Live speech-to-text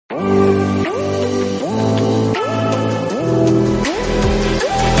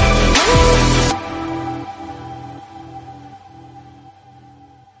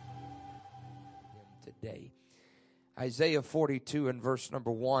Isaiah 42 and verse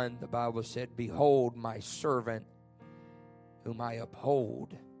number 1, the Bible said, "Behold my servant, whom I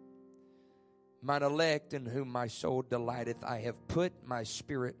uphold, mine elect in whom my soul delighteth. I have put my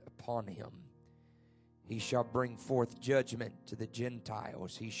spirit upon him. He shall bring forth judgment to the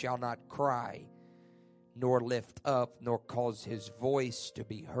Gentiles. He shall not cry, nor lift up, nor cause his voice to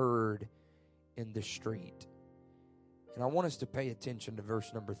be heard in the street." And I want us to pay attention to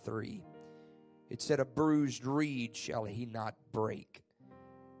verse number 3. It said, "A bruised reed shall he not break,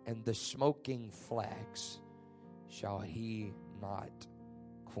 and the smoking flax shall he not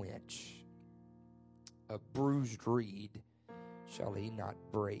quench." A bruised reed shall he not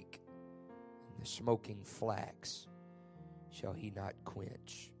break, and the smoking flax shall he not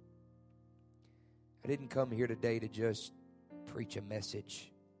quench. I didn't come here today to just preach a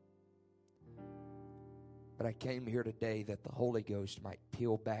message, but I came here today that the Holy Ghost might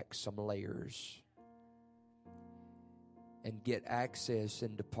peel back some layers and get access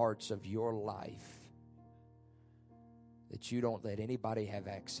into parts of your life that you don't let anybody have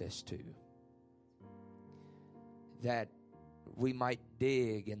access to. That we might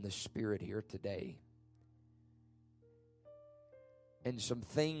dig in the Spirit here today. And some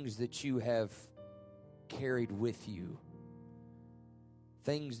things that you have carried with you.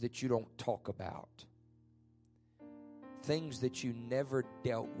 Things that you don't talk about. Things that you never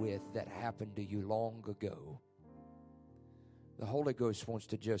dealt with that happened to you long ago. The Holy Ghost wants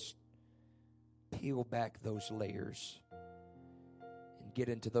to just peel back those layers and get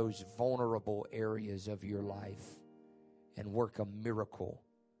into those vulnerable areas of your life and work a miracle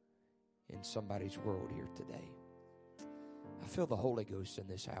in somebody's world here today. I feel the Holy Ghost in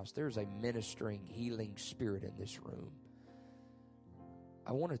this house. There's a ministering, healing spirit in this room.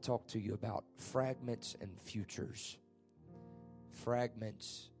 I want to talk to you about fragments and futures.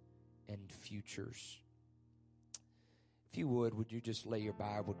 Fragments and futures. If you would you just lay your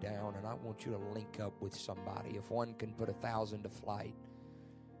Bible down, and I want you to link up with somebody. If one can put 1,000 to flight,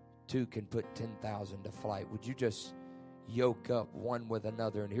 two can put 10,000 to flight. Would you just yoke up one with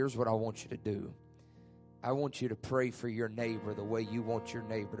another? And here's what I want you to do. I want you to pray for your neighbor the way you want your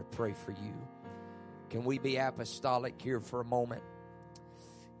neighbor to pray for you. Can we be apostolic here for a moment?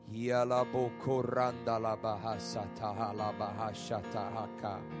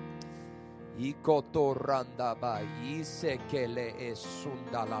 Ikotorandaba isekele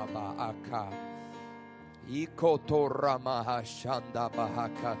esundalaba aka. Ikotorama shandaba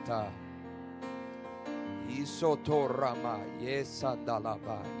hakata. Isotorama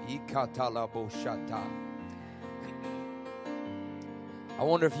yesandalaba ikatalabo shata. I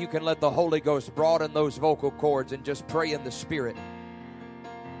wonder if you can let the Holy Ghost broaden those vocal cords and just pray in the Spirit.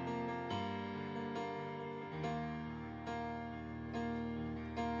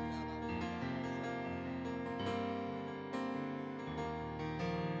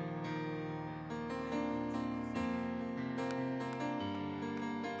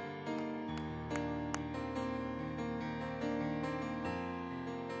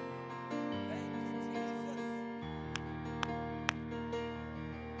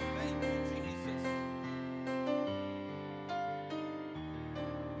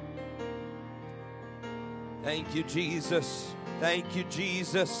 Thank you, Jesus. Thank you,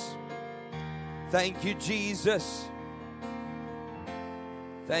 Jesus. Thank you, Jesus.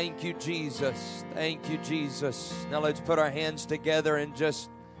 Thank you, Jesus. Thank you, Jesus. Now let's put our hands together and just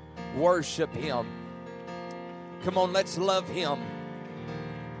worship Him. Come on, let's love Him.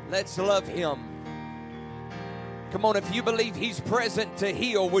 Let's love Him. Come on, if you believe He's present to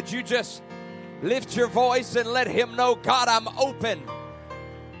heal, would you just lift your voice and let Him know, God, I'm open.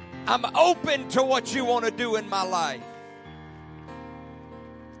 I'm open to what you want to do in my life.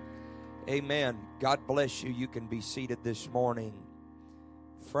 Amen. God bless you. You can be seated this morning.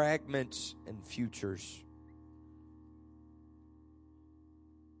 Fragments and futures.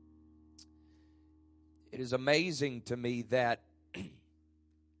 It is amazing to me that in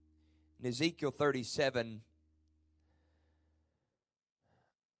Ezekiel 37,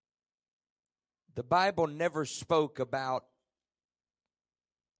 the Bible never spoke about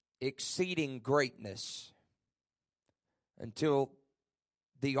exceeding greatness until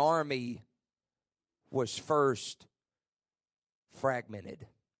the army was first fragmented.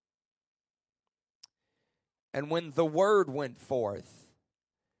 And when the word went forth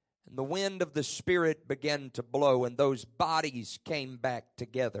and the wind of the Spirit began to blow and those bodies came back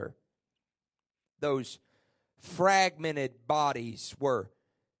together, those fragmented bodies were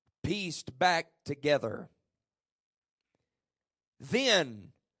pieced back together, then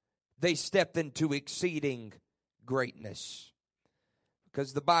they stepped into exceeding greatness.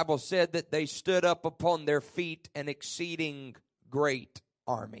 because the Bible said that they stood up upon their feet an exceeding great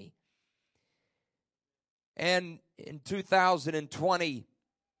army. And in 2020,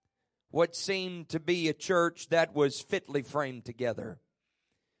 what seemed to be a church that was fitly framed together,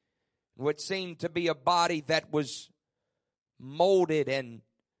 what seemed to be a body that was molded and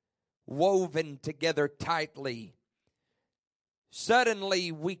woven together tightly,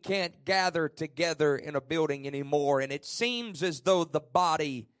 suddenly we can't gather together in a building anymore, and it seems as though the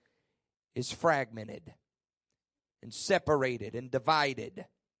body is fragmented and separated and divided.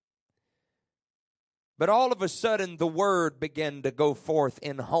 But all of a sudden, the word began to go forth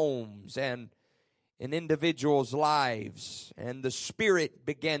in homes and in individuals' lives, and the Spirit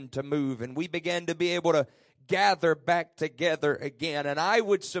began to move, and we began to be able to gather back together again. And I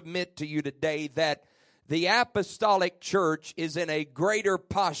would submit to you today that the Apostolic Church is in a greater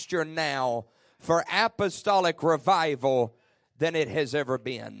posture now for apostolic revival than it has ever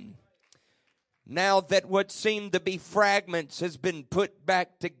been. Now that what seemed to be fragments has been put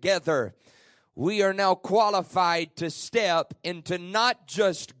back together, we are now qualified to step into not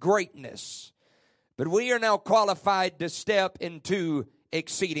just greatness, but we are now qualified to step into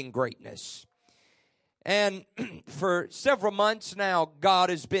exceeding greatness. And for several months now, God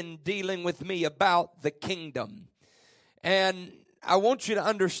has been dealing with me about the kingdom. And I want you to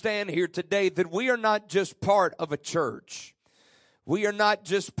understand here today that we are not just part of a church. We are not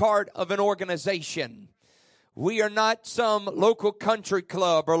just part of an organization. We are not some local country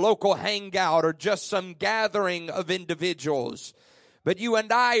club or local hangout or just some gathering of individuals. But you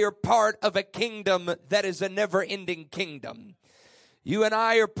and I are part of a kingdom that is a never-ending kingdom. You and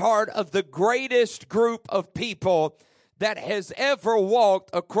I are part of the greatest group of people that has ever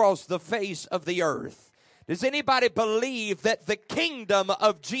walked across the face of the earth. Does anybody believe that the kingdom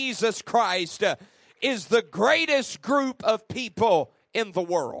of Jesus Christ is the greatest group of people in the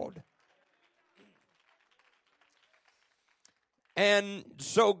world? And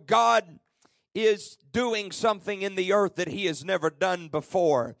so God is doing something in the earth that he has never done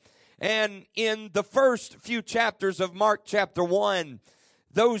before. And in the first few chapters of Mark chapter 1,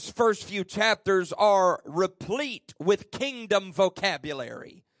 those first few chapters are replete with kingdom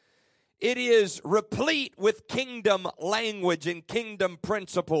vocabulary. It is replete with kingdom language and kingdom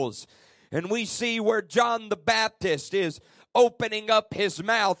principles. And we see where John the Baptist is opening up his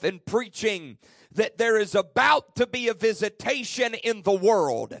mouth and preaching that there is about to be a visitation in the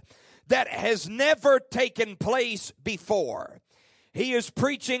world that has never taken place before. He is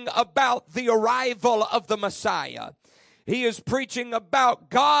preaching about the arrival of the Messiah. He is preaching about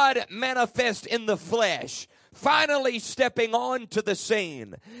God manifest in the flesh, finally stepping onto the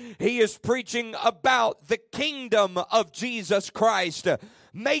scene. He is preaching about the kingdom of Jesus Christ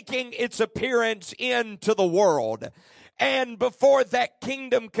making its appearance into the world. And before that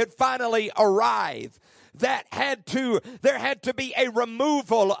kingdom could finally arrive, there had to be a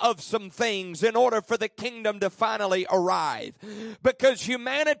removal of some things in order for the kingdom to finally arrive. Because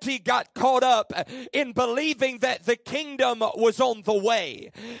humanity got caught up in believing that the kingdom was on the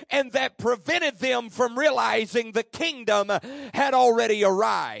way, and that prevented them from realizing the kingdom had already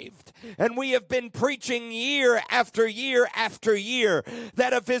arrived. And we have been preaching year after year after year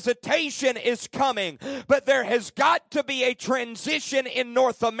that a visitation is coming, but there has got to be a transition in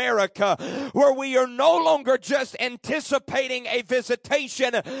North America where we are no longer just anticipating a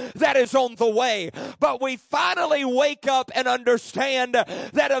visitation that is on the way, but we finally wake up and understand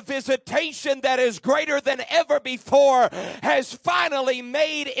that a visitation that is greater than ever before has finally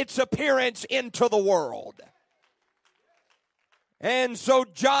made its appearance into the world. And so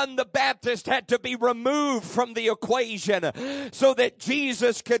John the Baptist had to be removed from the equation so that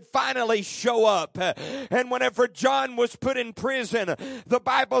Jesus could finally show up. And whenever John was put in prison, the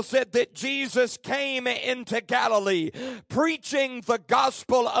Bible said that Jesus came into Galilee preaching the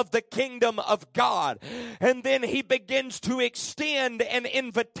gospel of the kingdom of God. And then he begins to extend an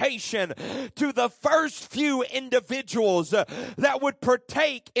invitation to the first few individuals that would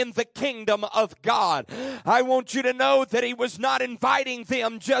partake in the kingdom of God. I want you to know that he was not inviting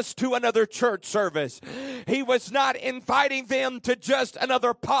them just to another church service. He was not inviting them to just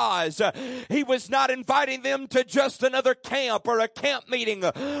another pause. He was not inviting them to just another camp or a camp meeting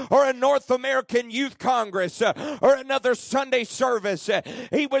or a North American Youth Congress or another Sunday service.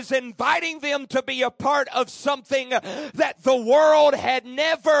 He was inviting them to be a part of something that the world had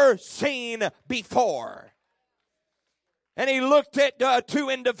never seen before. And he looked at two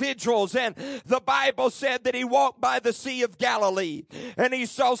individuals, and the Bible said that he walked by the Sea of Galilee, and he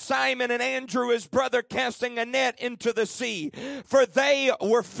saw Simon and Andrew, his brother, casting a net into the sea, for they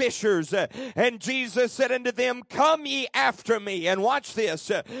were fishers. And Jesus said unto them, come ye after me, and watch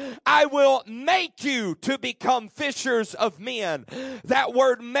this, I will make you to become fishers of men. That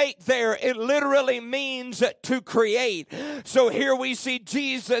word make there, it literally means to create. So here we see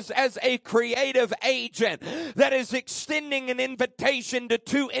Jesus as a creative agent that is extending an invitation to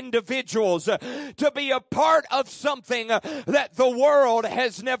two individuals to be a part of something that the world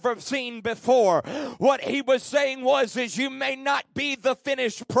has never seen before. What he was saying is you may not be the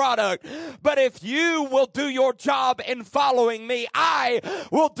finished product, but if you will do your job in following me, I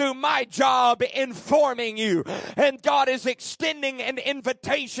will do my job in forming you. And God is extending an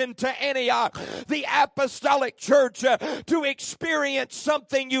invitation to Antioch, the Apostolic Church, to experience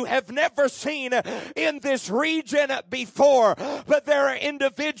something you have never seen in this region before. But there are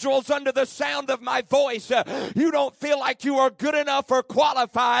individuals under the sound of my voice. You don't feel like you are good enough or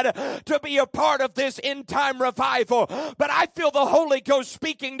qualified to be a part of this end time revival. But I feel the Holy Ghost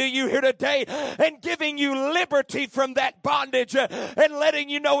speaking to you here today and giving you liberty from that bondage and letting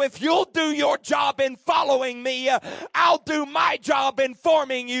you know if you'll do your job in following me, I'll do my job in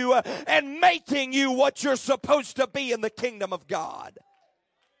forming you and making you what you're supposed to be in the kingdom of God.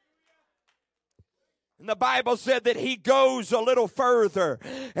 And the Bible said that he goes a little further.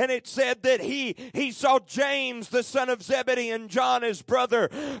 And it said that he saw James, the son of Zebedee, and John, his brother,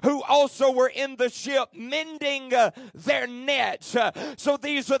 who also were in the ship mending their nets. So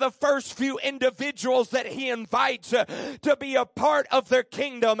these are the first few individuals that he invites to be a part of their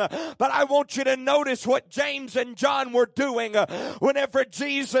kingdom. But I want you to notice what James and John were doing. Whenever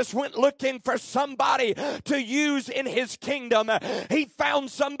Jesus went looking for somebody to use in his kingdom, he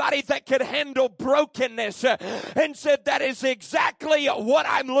found somebody that could handle brokenness. And said, that is exactly what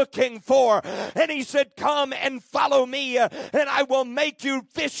I'm looking for. And he said, come and follow me and I will make you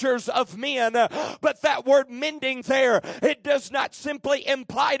fishers of men. But that word mending there, it does not simply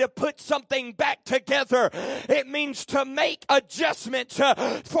imply to put something back together. It means to make adjustments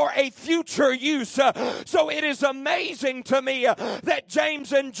for a future use. So it is amazing to me that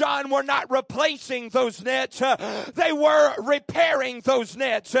James and John were not replacing those nets. They were repairing those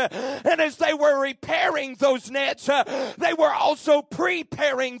nets. And as they were repairing those nets, they were also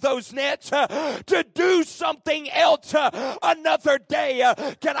preparing those nets to do something else another day.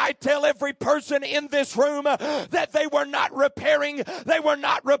 Can I tell every person in this room that they were not repairing, they were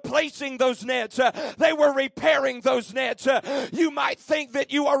not replacing those nets, they were repairing those nets. You might think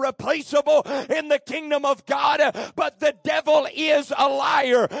that you are replaceable in the kingdom of God, but the devil is a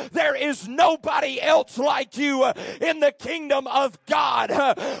liar. There is nobody else like you in the kingdom of God.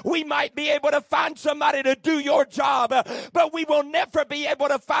 We might be able to find somebody to do your job, but we will never be able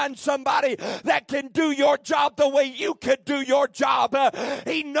to find somebody that can do your job the way you could do your job.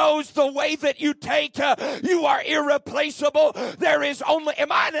 He knows the way that you take. You are irreplaceable. There is only,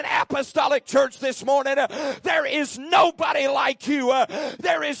 am I in an apostolic church this morning? There is nobody like you.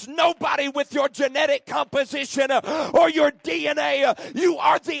 There is nobody with your genetic composition or your DNA. You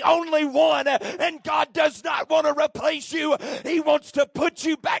are the only one, and God does not want to replace you. He wants to put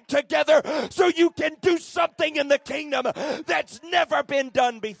you back together so you can do something in the kingdom that's never been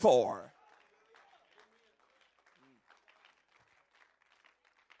done before.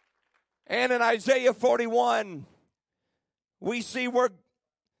 And in Isaiah 41, we see where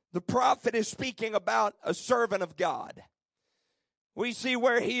the prophet is speaking about a servant of God. We see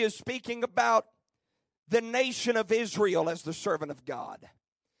where he is speaking about the nation of Israel as the servant of God.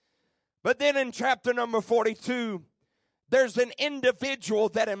 But then in chapter number 42, there's an individual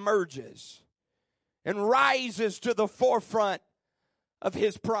that emerges and rises to the forefront of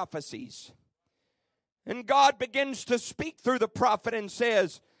his prophecies. And God begins to speak through the prophet and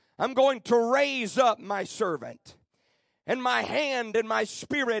says, I'm going to raise up my servant, and my hand and my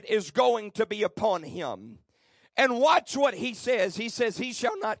spirit is going to be upon him. And watch what he says. He says, he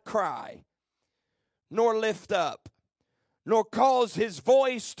shall not cry, nor lift up, nor cause his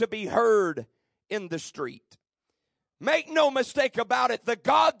voice to be heard in the street. Make no mistake about it, the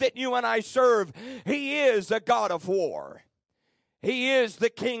God that you and I serve, he is a God of war. He is the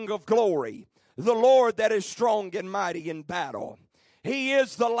King of glory, the Lord that is strong and mighty in battle. He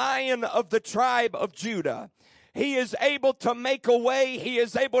is the Lion of the tribe of Judah. He is able to make a way. He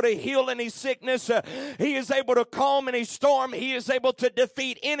is able to heal any sickness. He is able to calm any storm. He is able to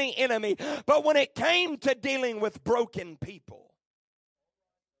defeat any enemy. But when it came to dealing with broken people,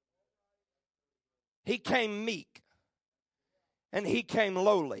 he came meek, and he came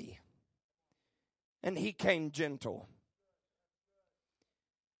lowly, and he came gentle.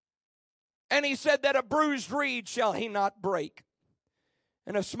 And he said that a bruised reed shall he not break,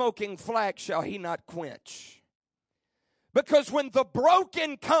 and a smoking flax shall he not quench. Because when the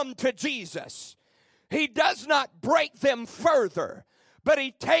broken come to Jesus, he does not break them further, but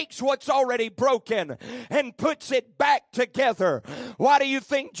he takes what's already broken and puts it back together. Why do you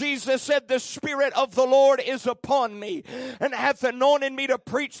think Jesus said, the Spirit of the Lord is upon me and hath anointed me to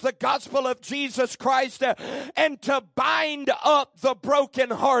preach the gospel of Jesus Christ and to bind up the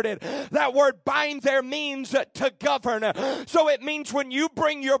brokenhearted? That word bind there means to govern. So it means when you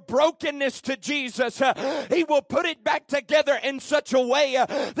bring your brokenness to Jesus, he will put it back together in such a way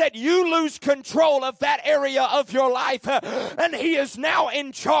that you lose control of that area of your life, and he is now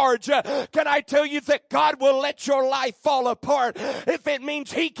in charge. Can I tell you that God will let your life fall apart if it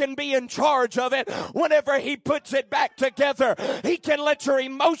means he can be in charge of it whenever he puts it back together? He can let your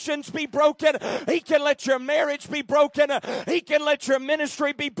emotions be broken. He can let your marriage be broken. He can let your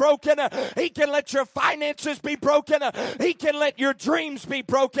ministry be broken. He can let your finances be broken. He can let your dreams be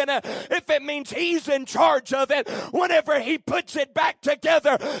broken if it means he's in charge of it whenever he puts it back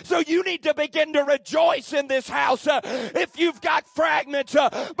together. So you need to begin to rejoice in this house if you've got fragments,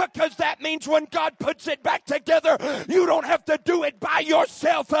 because that means when God puts it back together, you don't have to do it by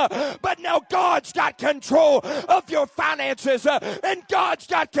yourself, but now God's got control of your finances, and God's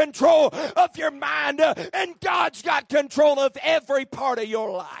got control of your mind, and God's got control of every part of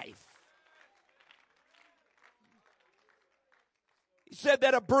your life. He said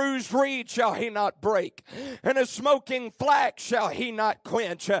that a bruised reed shall he not break, and a smoking flax shall he not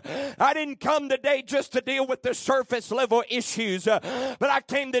quench. I didn't come today just to deal with the surface level issues, but I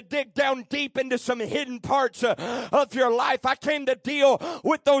came to dig down deep into some hidden parts of your life. I came to deal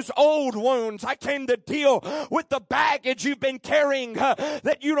with those old wounds. I came to deal with the baggage you've been carrying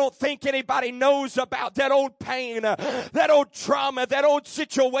that you don't think anybody knows about, that old pain, that old trauma, that old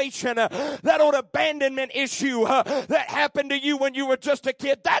situation, that old abandonment issue that happened to you when you were just a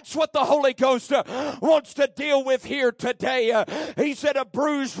kid. That's what the Holy Ghost wants to deal with here today. He said, a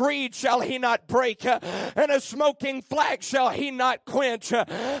bruised reed shall he not break, and a smoking flax shall he not quench.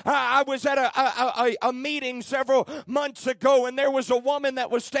 I was at a meeting several months ago, and there was a woman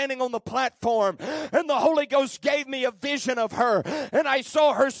that was standing on the platform, and the Holy Ghost gave me a vision of her, and I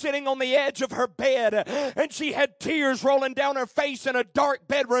saw her sitting on the edge of her bed, and she had tears rolling down her face in a dark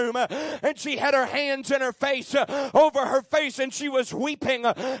bedroom, and she had her hands in her face, over her face, and she was weeping,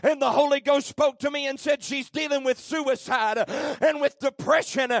 and the Holy Ghost spoke to me and said she's dealing with suicide and with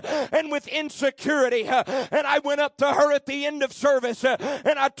depression and with insecurity. And I went up to her at the end of service,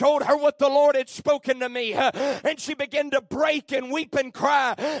 and I told her what the Lord had spoken to me, and she began to break and weep and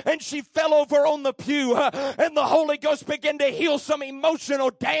cry, and she fell over on the pew, and the Holy Ghost began to heal some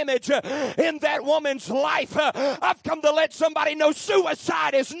emotional damage in that woman's life. I've come to let somebody know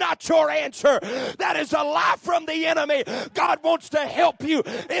suicide is not your answer. That is a lie from the enemy. God wants to help you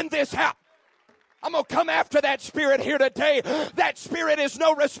in this house. I'm going to come after that spirit here today. That spirit is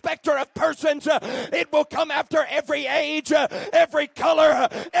no respecter of persons. It will come after every age, every color,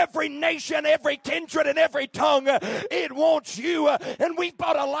 every nation, every kindred, and every tongue. It wants you. And we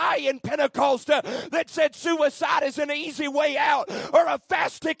bought a lie in Pentecost that said suicide is an easy way out or a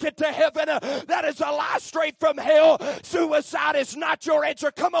fast ticket to heaven. That is a lie straight from hell. Suicide is not your answer.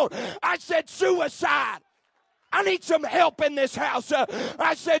 Come on. I said suicide. I need some help in this house.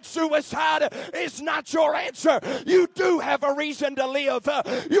 I said suicide is not your answer. You do have a reason to live.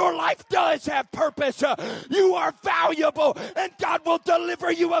 Your life does have purpose. You are valuable, and God will deliver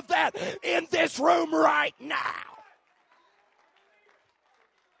you of that in this room right now.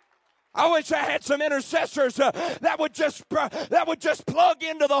 I wish I had some intercessors that would just plug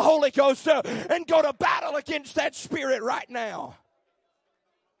into the Holy Ghost and go to battle against that spirit right now.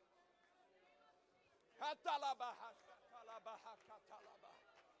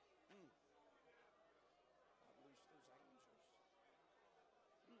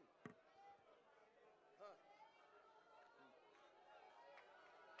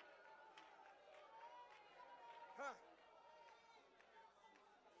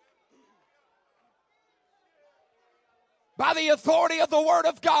 By the authority of the Word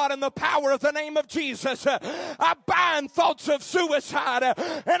of God and the power of the name of Jesus, I bind thoughts of suicide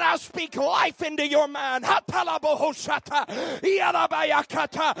and I speak life into your mind. I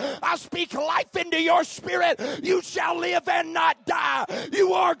speak life into your spirit. You shall live and not die.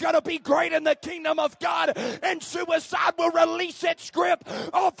 You are going to be great in the kingdom of God, and suicide will release its grip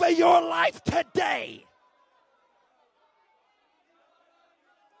off of your life today.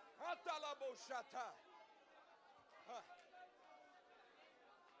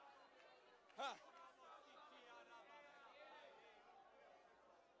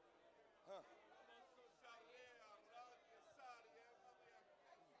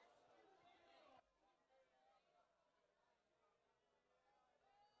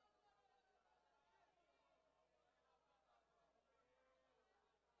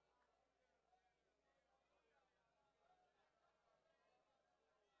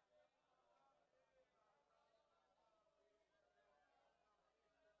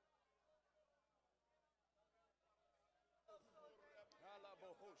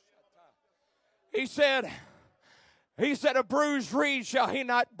 He said, a bruised reed shall he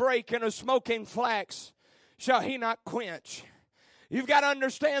not break, and a smoking flax shall he not quench. You've got to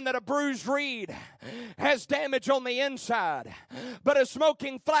understand that a bruised reed has damage on the inside, but a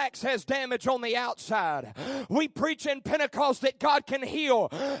smoking flax has damage on the outside. We preach in Pentecost that God can heal.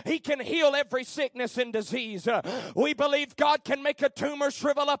 He can heal every sickness and disease. We believe God can make a tumor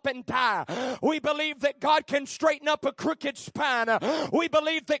shrivel up and die. We believe that God can straighten up a crooked spine. We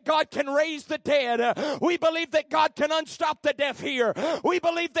believe that God can raise the dead. We believe that God can unstop the deaf ear. We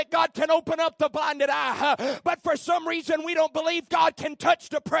believe that God can open up the blinded eye. But for some reason we don't believe God can touch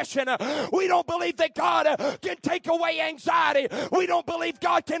depression. We don't believe that God can take away anxiety. We don't believe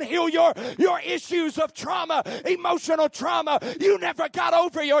God can heal your issues of trauma, emotional trauma. You never got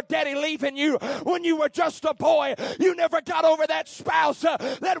over your daddy leaving you when you were just a boy. You never got over that spouse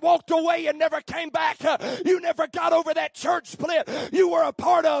that walked away and never came back. You never got over that church split you were a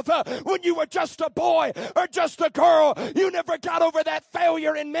part of when you were just a boy or just a girl. You never got over that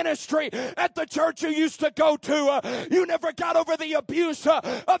failure in ministry at the church you used to go to. You never got over the abuse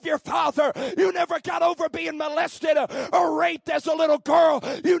of your father. You never got over being molested or raped as a little girl.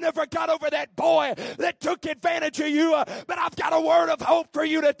 You never got over that boy that took advantage of you. But I've got a word of hope for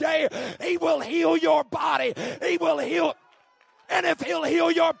you today. He will heal your body. He will heal. And if he'll heal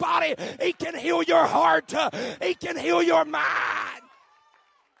your body, he can heal your heart. He can heal your mind.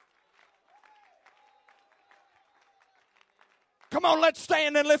 Come on, let's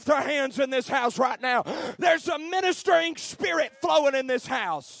stand and lift our hands in this house right now. There's a ministering spirit flowing in this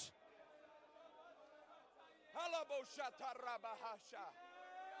house.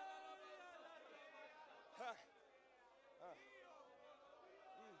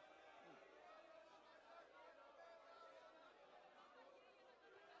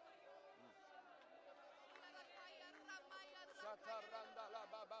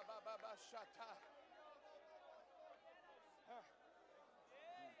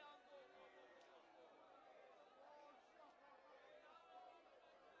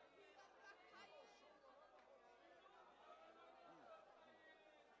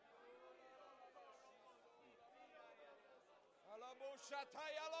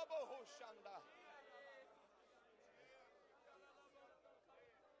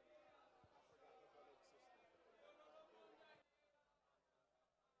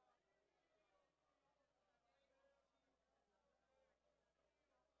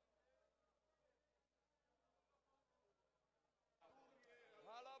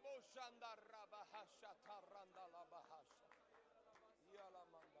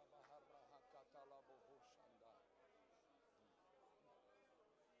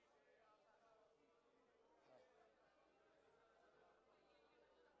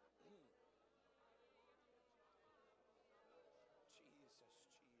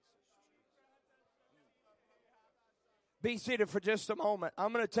 Be seated for just a moment.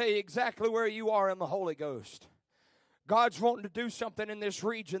 I'm going to tell you exactly where you are in the Holy Ghost. God's wanting to do something in this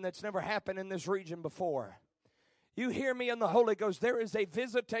region that's never happened in this region before. You hear me in the Holy Ghost. There is a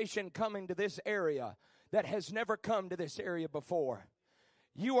visitation coming to this area that has never come to this area before.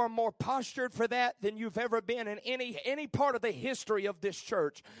 You are more postured for that than you've ever been in any part of the history of this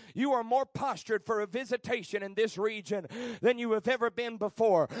church. You are more postured for a visitation in this region than you have ever been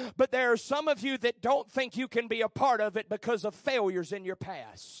before. But there are some of you that don't think you can be a part of it because of failures in your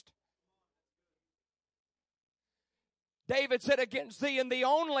past. David said, against thee and thee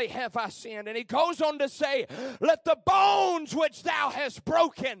only have I sinned. And he goes on to say, let the bones which thou hast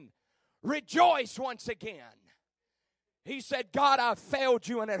broken rejoice once again. He said, God, I failed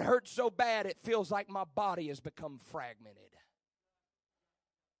you and it hurts so bad it feels like my body has become fragmented.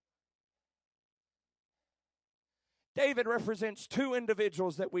 David represents two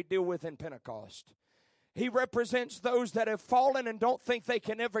individuals that we deal with in Pentecost. He represents those that have fallen and don't think they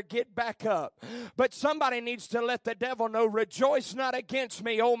can ever get back up. But somebody needs to let the devil know, rejoice not against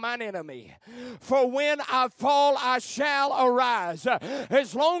me, O mine enemy. For when I fall, I shall arise.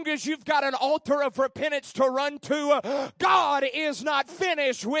 As long as you've got an altar of repentance to run to, God is not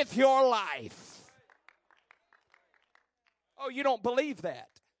finished with your life. Oh, you don't believe that?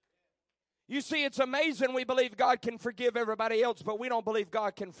 You see, it's amazing we believe God can forgive everybody else, but we don't believe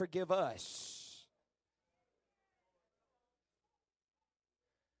God can forgive us.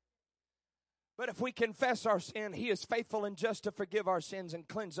 But if we confess our sin, He is faithful and just to forgive our sins and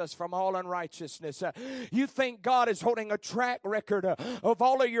cleanse us from all unrighteousness. You think God is holding a track record of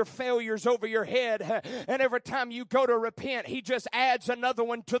all of your failures over your head, and every time you go to repent, He just adds another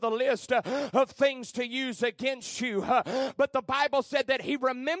one to the list of things to use against you. But the Bible said that He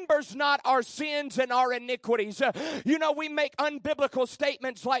remembers not our sins and our iniquities. You know, we make unbiblical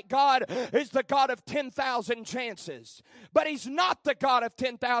statements like God is the God of 10,000 chances. But He's not the God of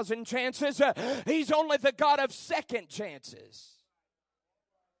 10,000 chances. He's only the God of second chances.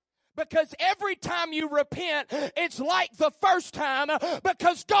 Because every time you repent, it's like the first time,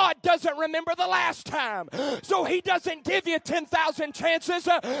 because God doesn't remember the last time. So He doesn't give you 10,000 chances.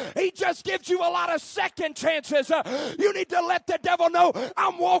 He just gives you a lot of second chances. You need to let the devil know,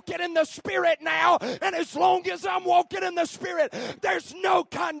 I'm walking in the Spirit now, and as long as I'm walking in the Spirit, there's no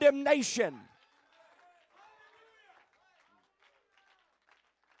condemnation.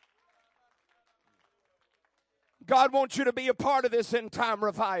 God wants you to be a part of this end time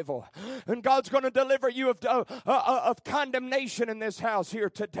revival. And God's going to deliver you of condemnation in this house here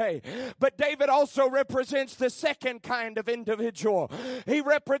today. But David also represents the second kind of individual. He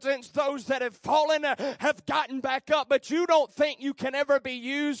represents those that have fallen, have gotten back up, but you don't think you can ever be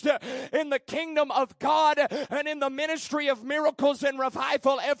used in the kingdom of God and in the ministry of miracles and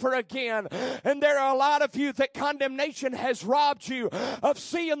revival ever again. And there are a lot of you that condemnation has robbed you of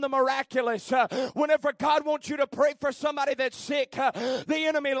seeing the miraculous. Whenever God wants you to pray for somebody that's sick, the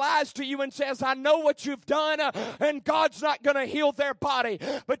enemy lies to you and says, I know what you've done, and God's not going to heal their body.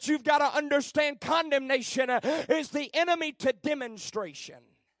 But you've got to understand, condemnation is the enemy to demonstration.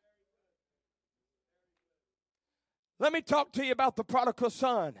 Let me talk to you about the prodigal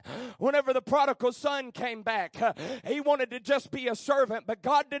son. Whenever the prodigal son came back, he wanted to just be a servant, but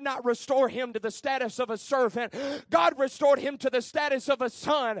God did not restore him to the status of a servant. God restored him to the status of a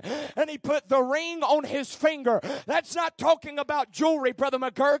son, and He put the ring on his finger. That's not talking about jewelry, Brother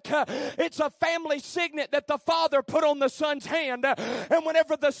McGurk. It's a family signet that the father put on the son's hand, and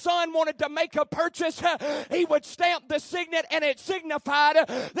whenever the son wanted to make a purchase, he would stamp the signet, and it signified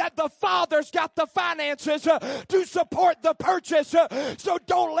that the father's got the finances to support the purchase. So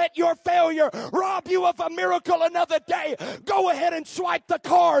don't let your failure rob you of a miracle another day. Go ahead and swipe the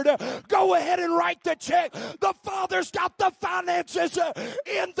card. Go ahead and write the check. The Father's got the finances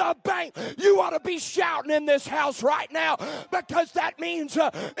in the bank. You ought to be shouting in this house right now, because that means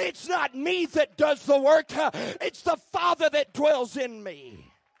it's not me that does the work. It's the Father that dwells in me.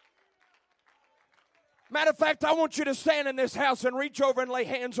 Matter of fact, I want you to stand in this house and reach over and lay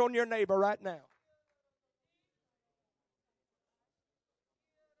hands on your neighbor right now.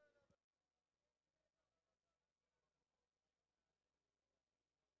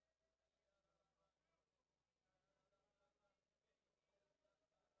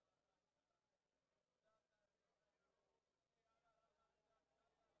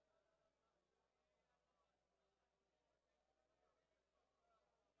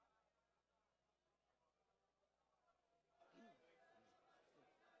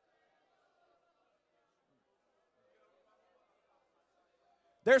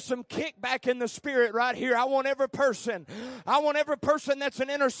 There's some kickback in the spirit right here. I want every person that's an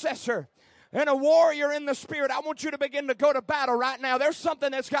intercessor and a warrior in the spirit, I want you to begin to go to battle right now. There's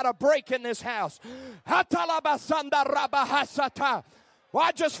something that's got to break in this house. Well,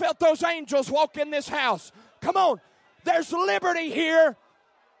 I just felt those angels walk in this house. Come on. There's liberty here.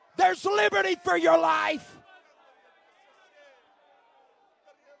 There's liberty for your life.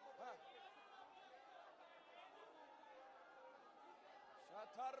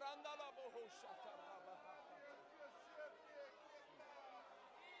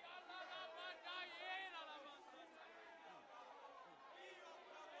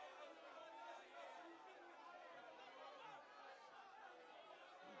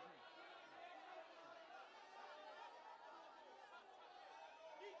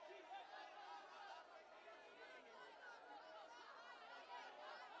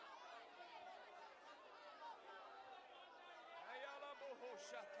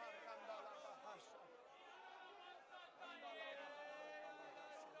 Shatarandala Bahasa.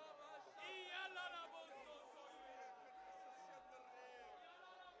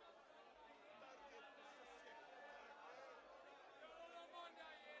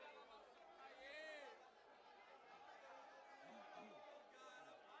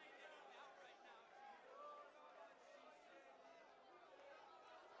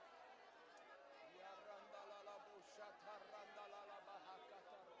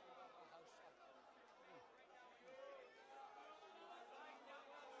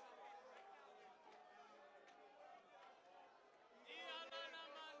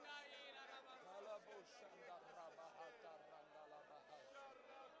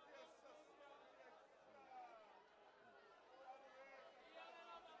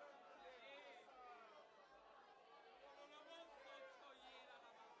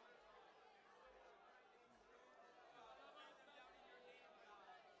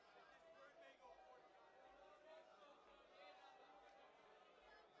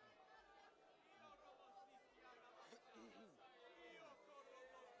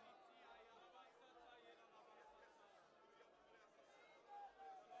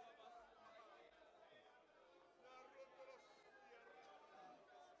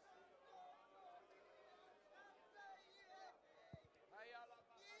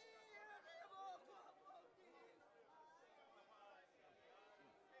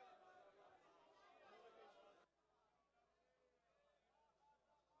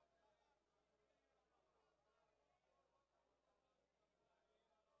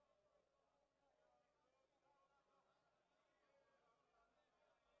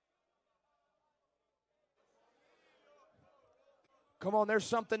 Come on, there's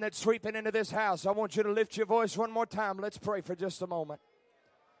something that's sweeping into this house. I want you to lift your voice one more time. Let's pray for just a moment.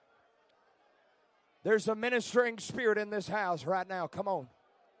 There's a ministering spirit in this house right now. Come on.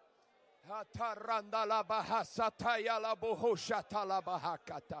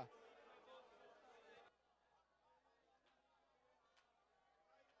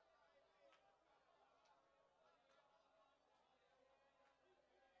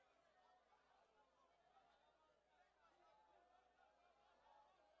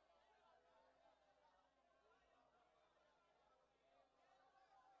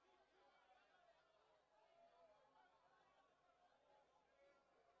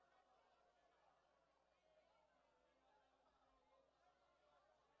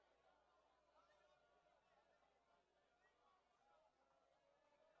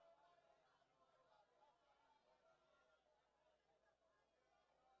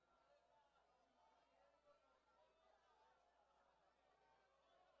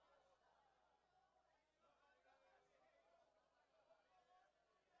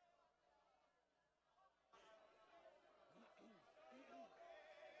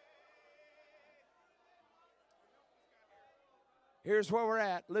 Here's where we're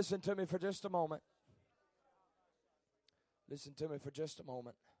at. Listen to me for just a moment. Listen to me for just a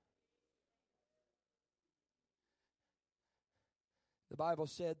moment. The Bible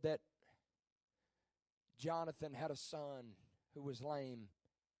said that Jonathan had a son who was lame.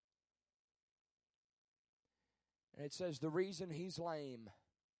 And it says the reason he's lame,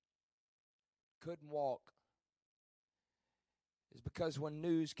 couldn't walk, is because when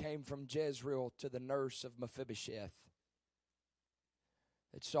news came from Jezreel to the nurse of Mephibosheth,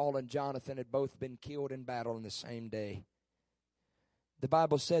 that Saul and Jonathan had both been killed in battle in the same day. The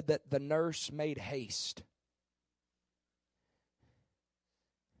Bible said that the nurse made haste.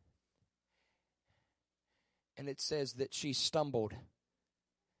 And it says that she stumbled.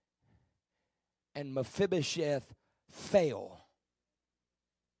 And Mephibosheth fell.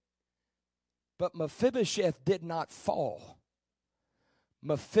 But Mephibosheth did not fall.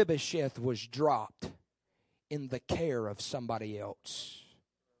 Mephibosheth was dropped in the care of somebody else.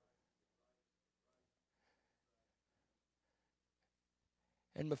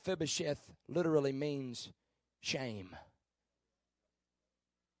 And Mephibosheth literally means shame.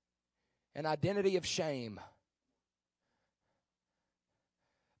 An identity of shame.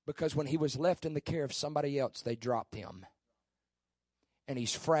 Because when he was left in the care of somebody else, they dropped him. And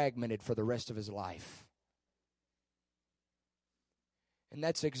he's fragmented for the rest of his life. And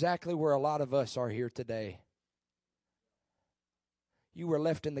that's exactly where a lot of us are here today. You were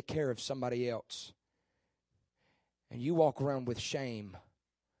left in the care of somebody else. And you walk around with shame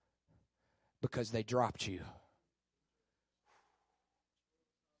because they dropped you.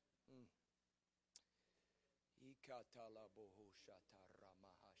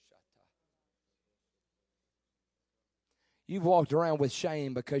 You've walked around with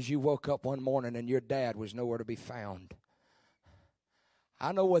shame because you woke up one morning and your dad was nowhere to be found.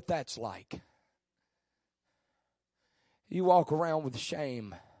 I know what that's like. You walk around with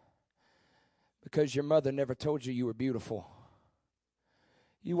shame because your mother never told you you were beautiful.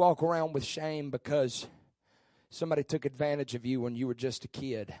 You walk around with shame because somebody took advantage of you when you were just a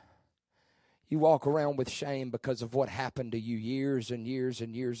kid. You walk around with shame because of what happened to you years and years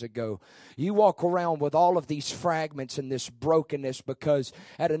and years ago. You walk around with all of these fragments and this brokenness because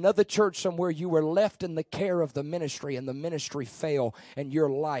at another church somewhere you were left in the care of the ministry and the ministry failed and your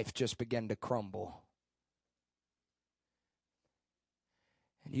life just began to crumble.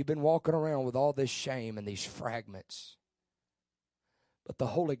 And you've been walking around with all this shame and these fragments. But the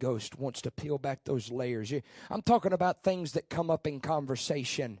Holy Ghost wants to peel back those layers. I'm talking about things that come up in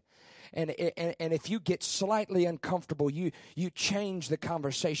conversation. And if you get slightly uncomfortable, you change the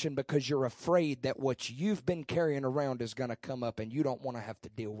conversation because you're afraid that what you've been carrying around is going to come up and you don't want to have to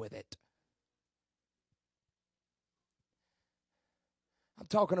deal with it. I'm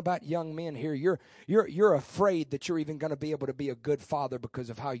talking about young men here. You're afraid that you're even going to be able to be a good father because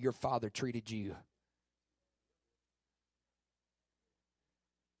of how your father treated you.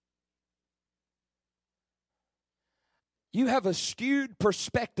 You have a skewed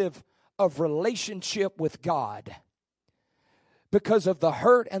perspective of relationship with God because of the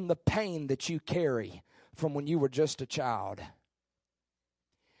hurt and the pain that you carry from when you were just a child.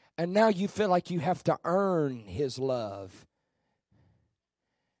 And now you feel like you have to earn His love.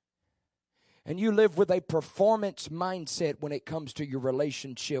 And you live with a performance mindset when it comes to your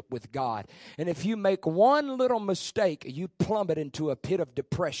relationship with God. And if you make one little mistake, you plummet into a pit of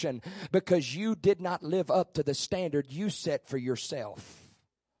depression because you did not live up to the standard you set for yourself.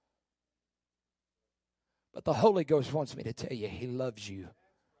 But the Holy Ghost wants me to tell you, He loves you.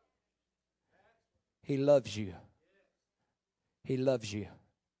 He loves you. He loves you.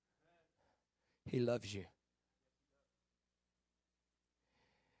 He loves you.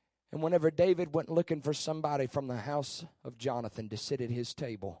 And whenever David went looking for somebody from the house of Jonathan to sit at his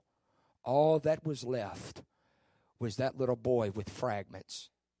table, all that was left was that little boy with fragments,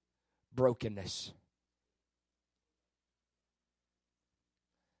 brokenness.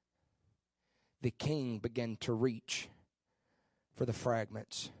 The king began to reach for the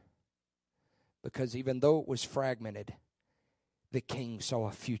fragments, because even though it was fragmented, the king saw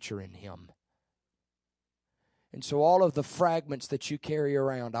a future in him. And so all of the fragments that you carry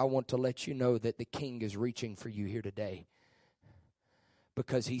around, I want to let you know that the king is reaching for you here today,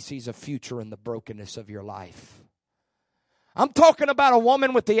 because he sees a future in the brokenness of your life. I'm talking about a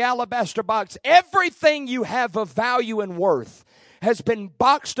woman with the alabaster box. Everything you have of value and worth has been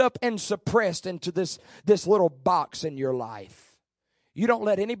boxed up and suppressed into this little box in your life. You don't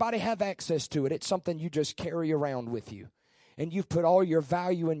let anybody have access to it. It's something you just carry around with you. And you've put all your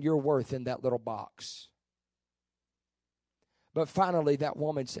value and your worth in that little box. But finally, that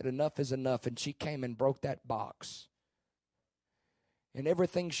woman said, enough is enough, and she came and broke that box. And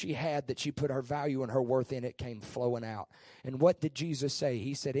everything she had that she put her value and her worth in, it came flowing out. And what did Jesus say?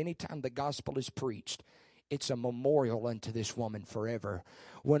 He said, anytime the gospel is preached, it's a memorial unto this woman forever.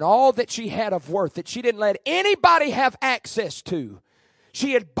 When all that she had of worth that she didn't let anybody have access to,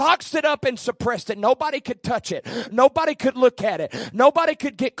 she had boxed it up and suppressed it. Nobody could touch it. Nobody could look at it. Nobody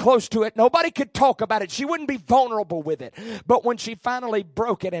could get close to it. Nobody could talk about it. She wouldn't be vulnerable with it. But when she finally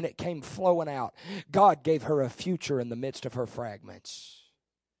broke it and it came flowing out, God gave her a future in the midst of her fragments.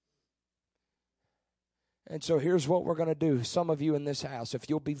 And so here's what we're going to do. Some of you in this house, if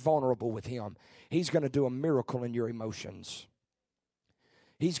you'll be vulnerable with Him, He's going to do a miracle in your emotions.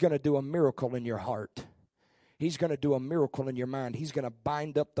 He's going to do a miracle in your heart. He's going to do a miracle in your mind. He's going to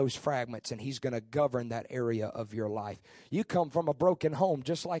bind up those fragments, and He's going to govern that area of your life. You come from a broken home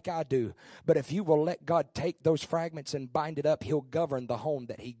just like I do. But if you will let God take those fragments and bind it up, He'll govern the home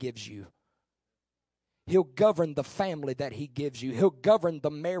that He gives you. He'll govern the family that He gives you. He'll govern the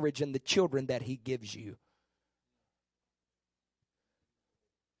marriage and the children that He gives you.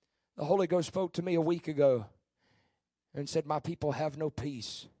 The Holy Ghost spoke to me a week ago and said, my people have no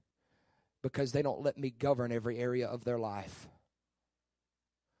peace because they don't let me govern every area of their life.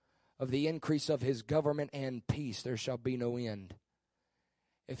 Of the increase of His government and peace, there shall be no end.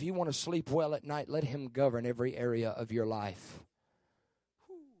 If you want to sleep well at night, let Him govern every area of your life.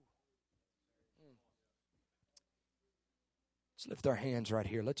 Let's lift our hands right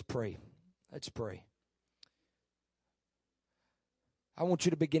here. Let's pray. Let's pray. I want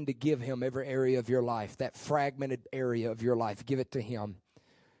you to begin to give Him every area of your life, that fragmented area of your life. Give it to Him.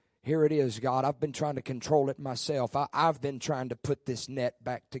 Here it is, God. I've been trying to control it myself. I've been trying to put this net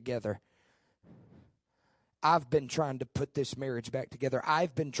back together. I've been trying to put this marriage back together.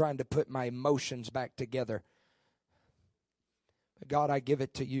 I've been trying to put my emotions back together. But God, I give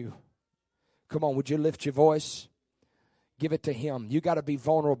it to You. Come on, would you lift your voice? Give it to Him. You got to be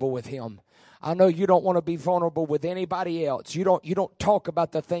vulnerable with Him. I know you don't want to be vulnerable with anybody else. You don't talk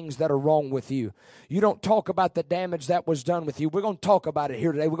about the things that are wrong with you. You don't talk about the damage that was done with you. We're going to talk about it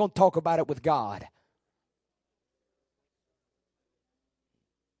here today. We're going to talk about it with God.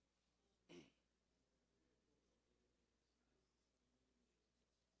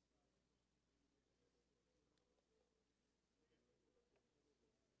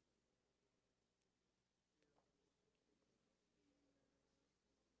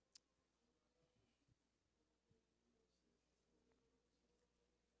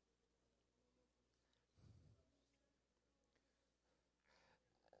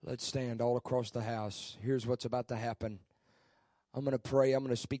 Let's stand all across the house. Here's what's about to happen. I'm going to pray. I'm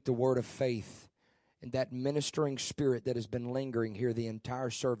going to speak the word of faith. And that ministering spirit that has been lingering here the entire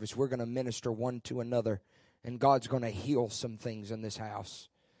service, we're going to minister one to another. And God's going to heal some things in this house.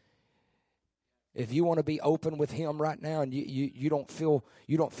 If you want to be open with Him right now and you don't feel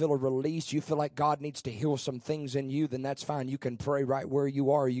a release, you feel like God needs to heal some things in you, then that's fine. You can pray right where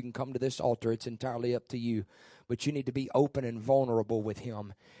you are. You can come to this altar. It's entirely up to you. But you need to be open and vulnerable with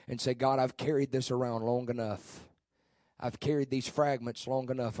Him and say, God, I've carried this around long enough. I've carried these fragments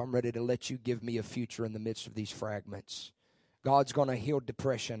long enough. I'm ready to let You give me a future in the midst of these fragments. God's going to heal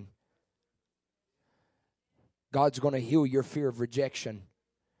depression. God's going to heal your fear of rejection.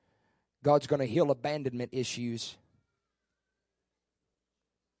 God's going to heal abandonment issues.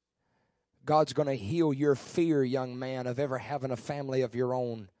 God's going to heal your fear, young man, of ever having a family of your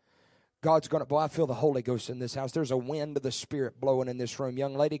own. God's going to, boy, I feel the Holy Ghost in this house. There's a wind of the Spirit blowing in this room.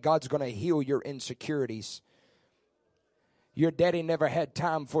 Young lady, God's going to heal your insecurities. Your daddy never had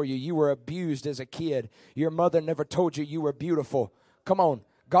time for you. You were abused as a kid. Your mother never told you you were beautiful. Come on.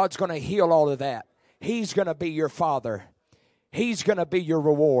 God's going to heal all of that. He's going to be your father. He's going to be your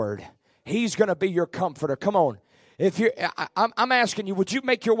reward. He's going to be your comforter. Come on. If you're, I'm asking you, would you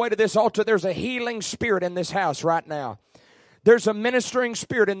make your way to this altar? There's a healing spirit in this house right now. There's a ministering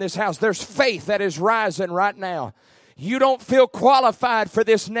spirit in this house. There's faith that is rising right now. You don't feel qualified for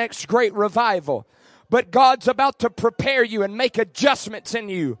this next great revival, but God's about to prepare you and make adjustments in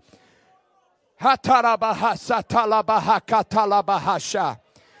you. If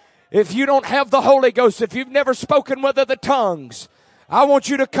you don't have the Holy Ghost, if you've never spoken with other tongues, I want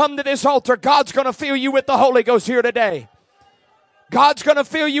you to come to this altar. God's going to fill you with the Holy Ghost here today. God's going to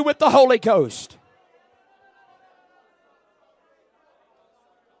fill you with the Holy Ghost.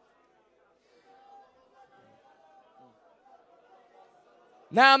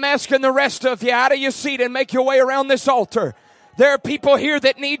 Now I'm asking the rest of you out of your seat and make your way around this altar. There are people here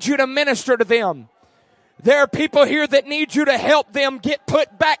that need you to minister to them. There are people here that need you to help them get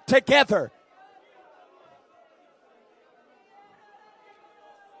put back together.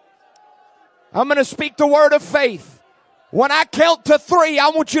 I'm going to speak the word of faith. When I count to 3, I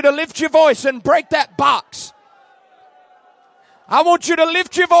want you to lift your voice and break that box. I want you to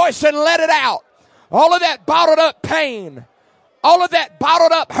lift your voice and let it out. All of that bottled up pain, all of that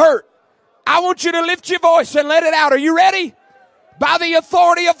bottled up hurt, I want you to lift your voice and let it out. Are you ready? By the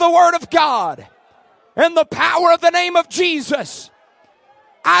authority of the word of God and the power of the name of Jesus,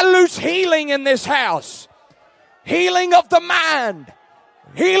 I loose healing in this house. Healing of the mind.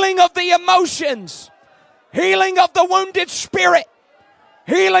 Healing of the emotions. Healing of the wounded spirit.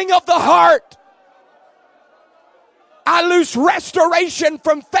 Healing of the heart. I loose restoration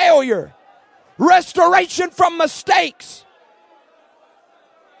from failure. Restoration from mistakes.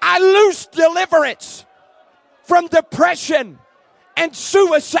 I loose deliverance from depression and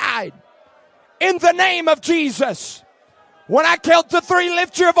suicide in the name of Jesus. When I count to 3,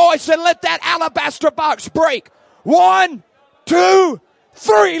 lift your voice and let that alabaster box break. 1, 2,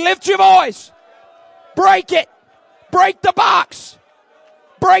 3. Lift your voice. Break it. Break the box.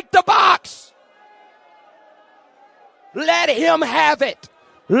 Break the box. Let him have it.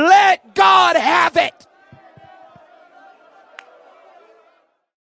 Let God have it.